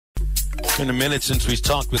been a minute since we've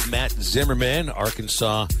talked with Matt Zimmerman,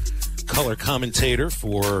 Arkansas color commentator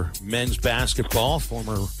for men's basketball,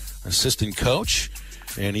 former assistant coach,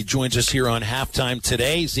 and he joins us here on Halftime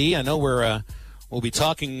today. Z, I know we'll be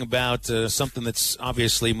talking about something that's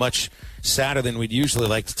obviously much sadder than we'd usually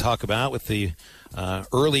like to talk about, with the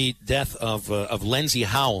early death of Lenzie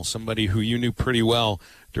Howell, somebody who you knew pretty well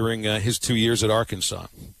during his 2 years at Arkansas.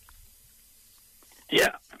 Yeah,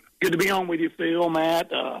 good to be on with you, Phil, Matt.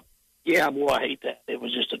 Yeah, boy, I hate that. It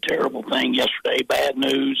was just a terrible thing yesterday. Bad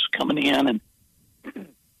news coming in, and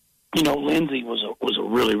you know, Lenzie was a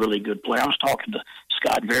really, really good player. I was talking to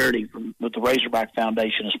Scott Verity with the Razorback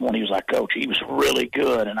Foundation this morning. He was like, Coach, he was really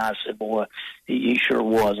good. And I said, boy, he sure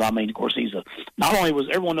was. I mean, of course, not only was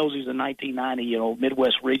everyone knows he's a 1990,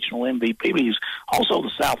 Midwest Regional MVP, but he's also the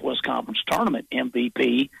Southwest Conference Tournament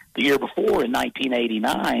MVP the year before in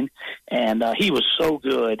 1989. And he was so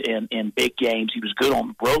good in big games. He was good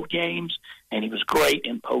on road games, and he was great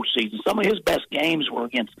in postseason. Some of his best games were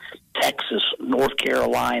against Texas, North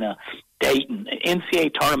Carolina, Dayton,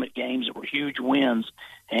 NCAA tournament games that were huge wins,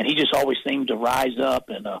 and he just always seemed to rise up,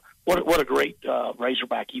 and what a great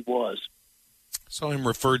Razorback he was. Saw him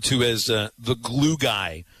referred to as the glue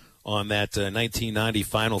guy on that 1990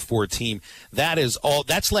 Final Four team.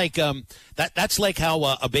 That's like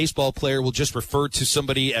how a baseball player will just refer to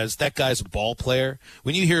somebody as that guy's a ball player.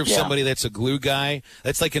 When you hear of somebody that's a glue guy,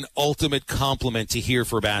 that's like an ultimate compliment to hear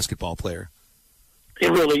for a basketball player.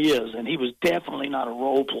 It really is, and he was definitely not a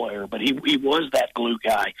role player, but he was that glue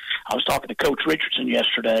guy. I was talking to Coach Richardson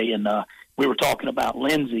yesterday, and we were talking about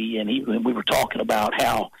Lenzie, and we were talking about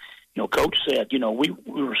how, Coach said, we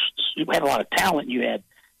had a lot of talent. You had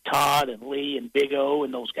Todd and Lee and Big O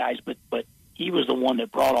and those guys, but he was the one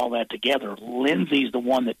that brought all that together. Lenzie's the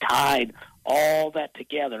one that tied all that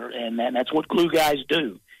together, and that's what glue guys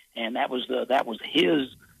do. And that was his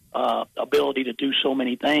ability to do so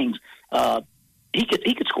many things. He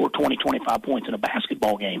could score 20, 25 points in a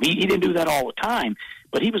basketball game. He didn't do that all the time,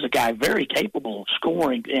 but he was a guy very capable of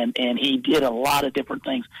scoring, and he did a lot of different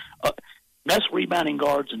things. Best rebounding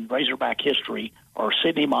guards in Razorback history are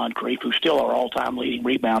Sidney Moncrief, who's still our all-time leading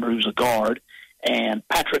rebounder, who's a guard, and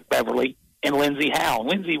Patrick Beverly, and Lenzie Howell.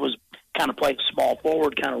 Lenzie was kind of played a small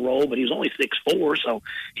forward kind of role, but he was only 6'4", so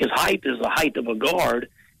his height is the height of a guard.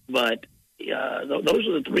 But those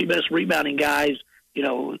are the three best rebounding guys,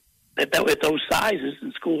 at those sizes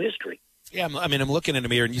in school history. Yeah, I'm looking at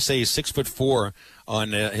him here, and you say he's 6'4"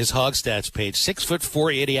 on his Hog Stats page.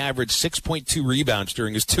 6'4", yet he averaged 6.2 rebounds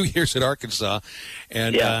during his 2 years at Arkansas,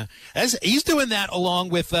 and as he's doing that along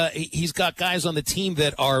with he's got guys on the team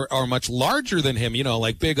that are much larger than him,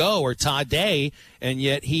 like Big O or Todd Day, and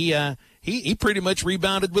yet he pretty much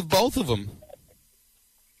rebounded with both of them.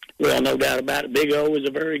 Well, no doubt about it. Big O was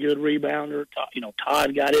a very good rebounder.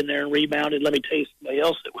 Todd got in there and rebounded. Let me tell you somebody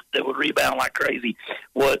else that would rebound like crazy.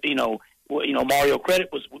 Mario Credit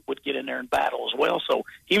would get in there and battle as well. So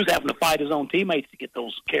he was having to fight his own teammates to get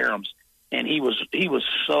those caroms, and he was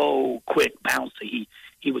so quick, bouncy.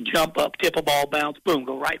 He would jump up, tip a ball, bounce, boom,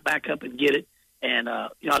 go right back up and get it. And I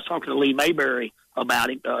was talking to Lee Mayberry about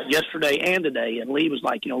him yesterday and today, and Lee was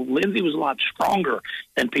like, Lenzie was a lot stronger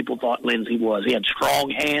than people thought Lenzie was. He had strong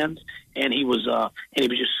hands, and he was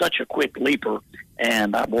just such a quick leaper.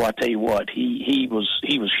 And boy, I tell you what, he was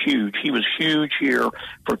huge. He was huge here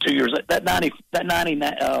for 2 years. That 90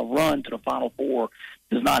 run to the Final Four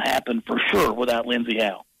does not happen for sure without Lenzie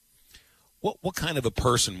Howell. What kind of a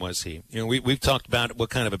person was he? We've talked about what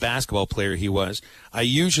kind of a basketball player he was. I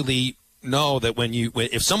usually know that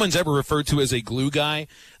if someone's ever referred to as a glue guy,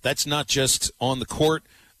 that's not just on the court,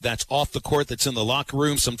 that's off the court, that's in the locker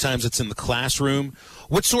room, sometimes it's in the classroom.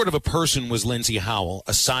 What sort of a person was Lenzie Howell,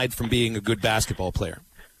 aside from being a good basketball player?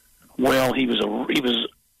 Well, he was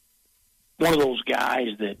one of those guys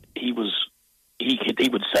that he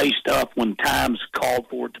would say stuff when times called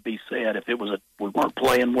for it to be said. If we weren't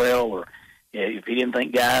playing well, or if he didn't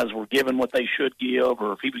think guys were giving what they should give,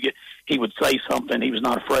 or if he would say something. He was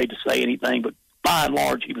not afraid to say anything, but by and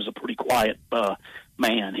large, he was a pretty quiet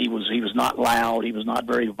man. He was not loud. He was not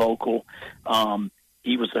very vocal.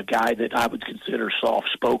 He was a guy that I would consider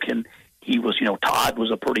soft-spoken. He was, Todd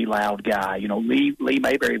was a pretty loud guy. Lee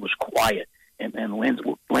Mayberry was quiet, and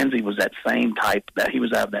Lenzie was that same type. That he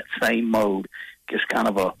was out of that same mode, just kind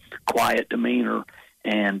of a quiet demeanor,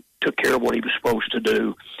 and took care of what he was supposed to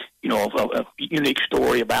do. A unique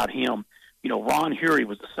story about him. Ron Hury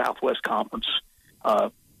was the Southwest Conference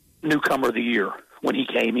newcomer of the year when he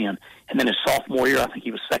came in. And then his sophomore year, I think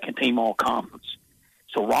he was second team all-conference.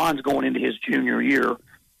 So Ron's going into his junior year.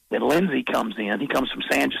 Then Lenzie comes in. He comes from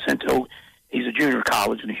San Jacinto. He's a junior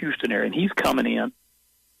college in the Houston area, and he's coming in.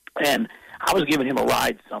 And I was giving him a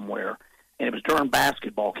ride somewhere, and it was during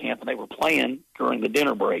basketball camp, and they were playing during the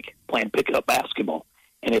dinner break, playing pickup basketball.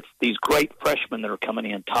 And it's these great freshmen that are coming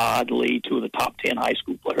in, Todd Lee, 2 of the top 10 high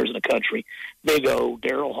school players in the country, Big O,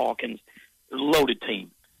 Daryl Hawkins, loaded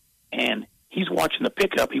team. And he's watching the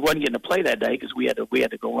pickup. He wasn't getting to play that day because we had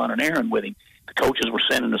to go run an errand with him. The coaches were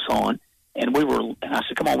sending us on, and I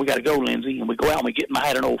said, "Come on, we got to go, Lindsey." And we go out and I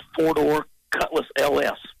had an old 4-door Cutlass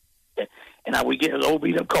LS, and we get an old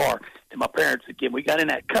beat up car. And my parents again, we got in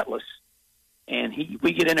that Cutlass, and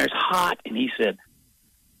we get in there, it's hot, and he said,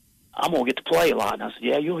 "I'm gonna get to play a lot." And I said,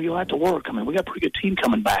 "Yeah, you'll have to work. I mean, we got a pretty good team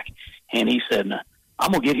coming back." And he said,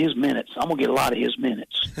 "I'm gonna get his minutes. I'm gonna get a lot of his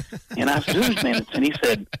minutes." And I said, "Whose minutes?" And he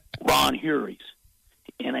said, "Ron Hurey's."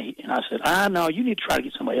 And I said, "No, you need to try to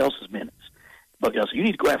get somebody else's minutes, because you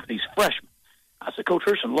need to go after these freshmen." I said, "Coach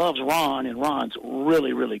Herson loves Ron, and Ron's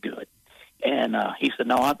really, really good." And he said,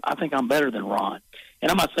 "No, I think I'm better than Ron." And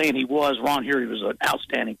I'm not saying he was. Ron Hurey was an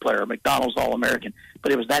outstanding player, a McDonald's All-American,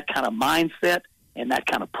 but it was that kind of mindset and that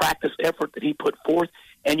kind of practice effort that he put forth.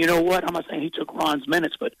 And you know what? I'm not saying he took Ron's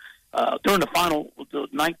minutes, but during the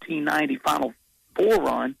 1990 Final Four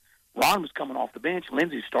run, Ron was coming off the bench.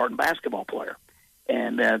 Lindsey's starting basketball player.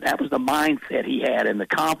 And that was the mindset he had and the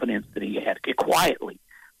confidence that he had, quietly.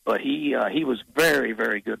 But he was very,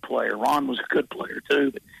 very good player. Ron was a good player,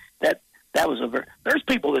 too. But that was there's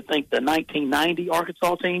people that think the 1990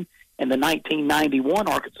 Arkansas team and the 1991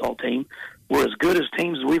 Arkansas team were as good as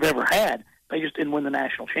teams as we've ever had. They just didn't win the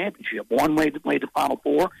national championship. One made the Final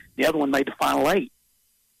Four. The other one made the Final 8.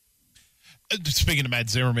 Speaking of Matt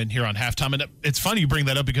Zimmerman here on halftime, and it's funny you bring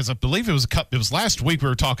that up because I believe it was last week we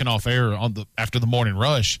were talking off air after the morning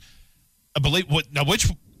rush. I believe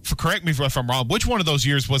correct me if I'm wrong. Which one of those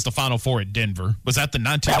years was the Final Four at Denver? Was that the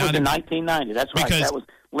 1990? That was in 1990. That's right. That was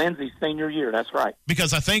Lindsey's senior year. That's right.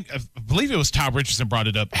 Because I believe it was Ty Richardson brought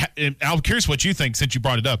it up. And I'm curious what you think since you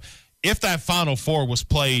brought it up. If that Final Four was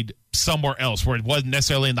played somewhere else where it wasn't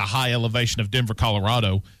necessarily in the high elevation of Denver,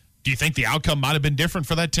 Colorado, do you think the outcome might have been different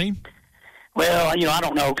for that team? Well, I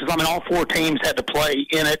don't know, because all 4 teams had to play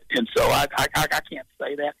in it, and so I can't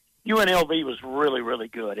say that. UNLV was really, really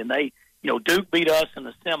good, and they, Duke beat us in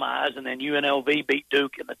the semis, and then UNLV beat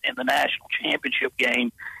Duke in the national championship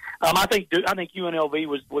game. I think UNLV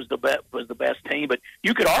was the best team, but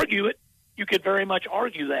you could argue it. You could very much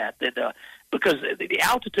argue that because the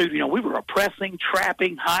altitude, we were a pressing,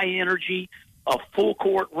 trapping, high energy, a full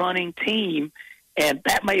court running team, and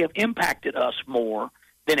that may have impacted us more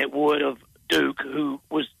than it would have Duke, who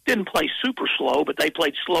didn't play super slow, but they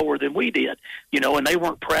played slower than we did, and they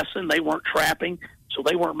weren't pressing, they weren't trapping, so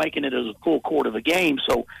they weren't making it as a full court of a game.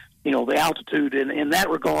 So, the altitude in that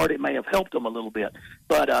regard, it may have helped them a little bit.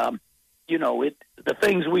 But, the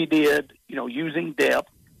things we did, using depth,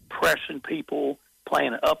 pressing people,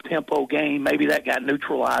 playing an up-tempo game, maybe that got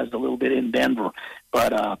neutralized a little bit in Denver.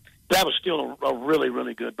 But that was still a really,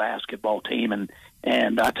 really good basketball team.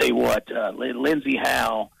 And I tell you what, Lenzie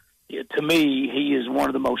Howell, to me, he is one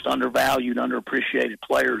of the most undervalued, underappreciated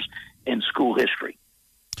players in school history.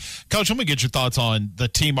 Coach, let me get your thoughts on the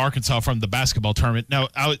Team Arkansas from the basketball tournament. Now,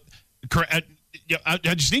 I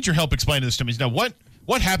just need your help explaining this to me. Now,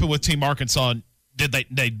 what happened with Team Arkansas? Did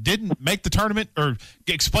they didn't make the tournament, or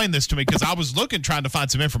explain this to me, because I was trying to find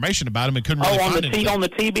some information about them and couldn't really find it. On the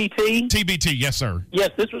TBT? TBT, yes, sir.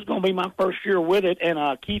 Yes, this was going to be my first year with it, and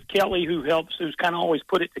Keith Kelly, who's kind of always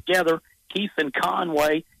put it together, Keith and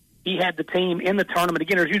Conway, he had the team in the tournament.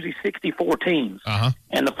 Again, there's usually 64 teams. Uh-huh.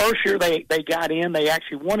 And the first year they got in, they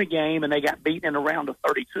actually won a game, and they got beaten in a round of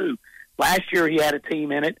 32. Last year he had a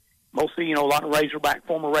team in it, mostly, a lot of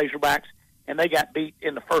former Razorbacks, and they got beat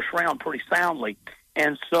in the first round pretty soundly.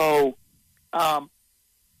 And so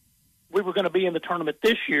we were going to be in the tournament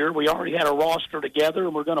this year. We already had a roster together,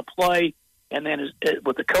 and we're going to play. And then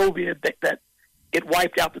with the COVID, that it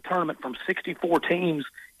wiped out the tournament from 64 teams,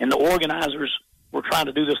 and the organizers were trying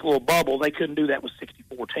to do this little bubble. They couldn't do that with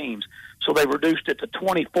 64 teams. So they reduced it to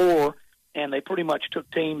 24, and they pretty much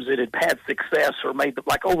took teams that had had success or made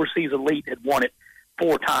like Overseas Elite had won it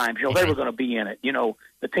 4 times. They were going to be in it.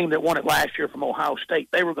 The team that won it last year from Ohio State,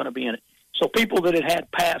 they were going to be in it. So people that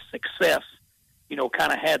had past success,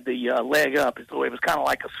 kind of had the leg up. So it was kind of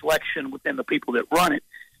like a selection within the people that run it.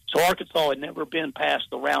 So Arkansas had never been past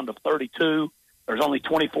the round of 32. There's only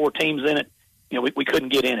 24 teams in it. We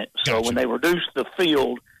couldn't get in it. So Gotcha. When they reduced the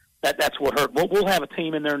field, that's what hurt. We'll have a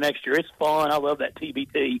team in there next year. It's fun. I love that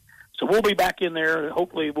TBT. So we'll be back in there.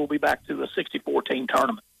 Hopefully we'll be back to the 64-team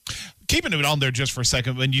tournament. Keeping it on there just for a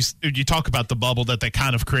second, when you talk about the bubble that they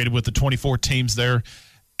kind of created with the 24 teams there,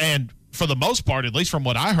 and for the most part, at least from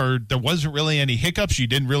what I heard, there wasn't really any hiccups. You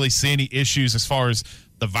didn't really see any issues as far as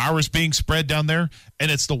the virus being spread down there.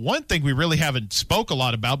 And it's the one thing we really haven't spoke a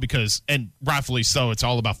lot about because, and rightfully so, it's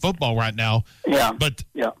all about football right now. Yeah. But,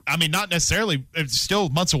 yeah. I mean, not necessarily. It's still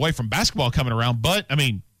months away from basketball coming around. But, I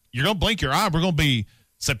mean, you're going to blink your eye. We're going to be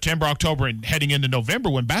September, October, and heading into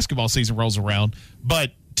November when basketball season rolls around.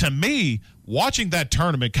 But to me, watching that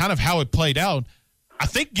tournament, kind of how it played out, I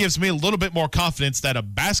think gives me a little bit more confidence that a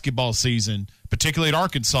basketball season, particularly at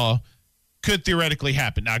Arkansas, could theoretically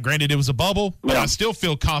happen. Now, granted, it was a bubble, but I still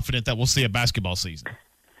feel confident that we'll see a basketball season.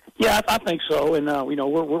 Yeah, I think so. And,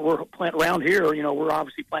 we're around here, we're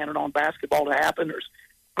obviously planning on basketball to happen. There's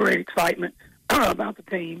great excitement about the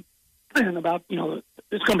team and about,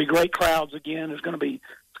 it's going to be great crowds again. It's going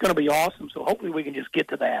to be awesome. So hopefully we can just get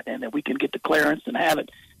to that and that we can get the clearance and have it.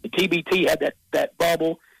 The TBT had that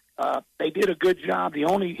bubble. They did a good job. The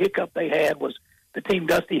only hiccup they had was the team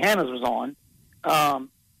Dusty Hannas was on.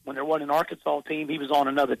 When there wasn't an Arkansas team, he was on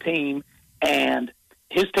another team, and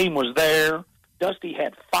his team was there. Dusty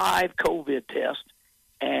had 5 COVID tests,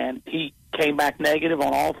 and he came back negative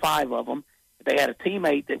on all 5 of them. They had a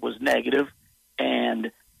teammate that was negative,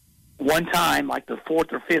 and one time, like the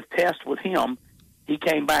 4th or 5th test with him, he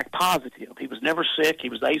came back positive. He was never sick. He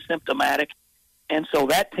was asymptomatic, and so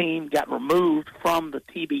that team got removed from the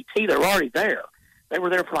TBT. They were already there. They were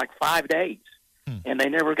there for like 5 days. And they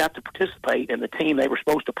never got to participate, and the team they were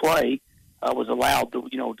supposed to play was allowed to,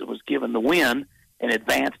 was given the win and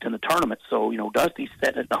advanced in the tournament. So, Dusty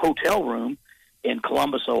sat in the hotel room in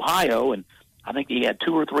Columbus, Ohio, and I think he had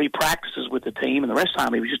 2 or 3 practices with the team, and the rest of the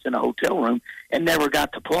time he was just in a hotel room and never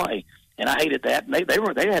got to play. And I hated that. And they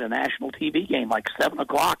had a national TV game like 7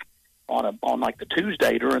 o'clock on like the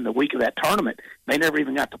Tuesday during the week of that tournament. They never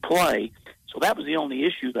even got to play. So that was the only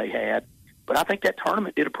issue they had. But I think that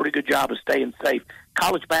tournament did a pretty good job of staying safe.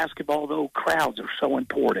 College basketball, though, crowds are so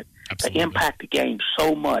important. Absolutely. They impact the game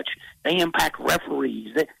so much. They impact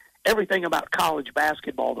referees. Everything about college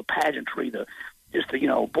basketball, the pageantry, boy,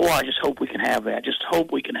 I just hope we can have that. Just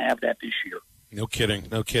hope we can have that this year. No kidding,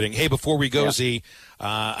 no kidding. Hey, before we go, Z,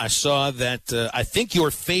 I saw that I think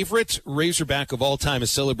your favorite Razorback of all time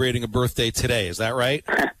is celebrating a birthday today. Is that right?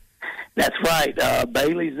 That's right.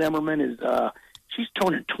 Bailey Zimmerman is she's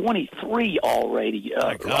turning 23 already.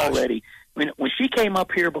 Already. I mean, when she came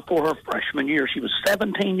up here before her freshman year, she was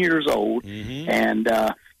 17 years old, and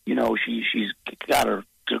she's got her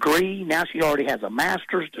degree. Now she already has a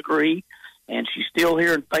master's degree, and she's still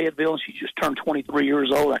here in Fayetteville, and she just turned 23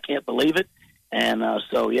 years old. I can't believe it. And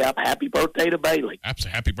happy birthday to Bailey.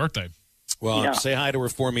 Absolutely, happy birthday. Well, say hi to her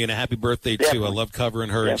for me and a happy birthday, too. I love covering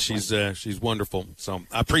her, and she's wonderful. So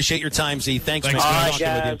I appreciate your time, Z. Thanks for talking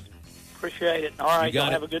with you. Appreciate it. All right,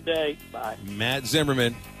 y'all have a good day. Bye. Matt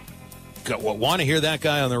Zimmerman. Want to hear that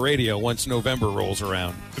guy on the radio once November rolls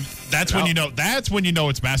around. That's when you know. That's when you know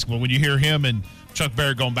it's basketball. When you hear him and Chuck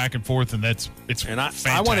Barrett going back and forth, and it's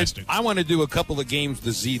fantastic. I want to do a couple of games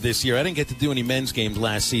with Z this year. I didn't get to do any men's games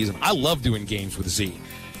last season. I love doing games with Z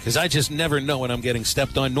because I just never know when I'm getting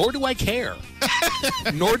stepped on. Nor do I care.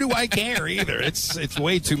 Nor do I care either. It's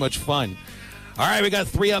way too much fun. All right, we got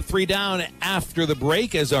 3 up, 3 down after the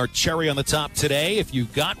break as our cherry on the top today. If you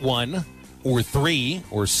got 1 or 3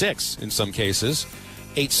 or 6 in some cases,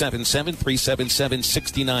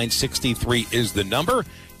 877-377-6963 is the number.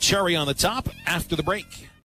 Cherry on the top after the break.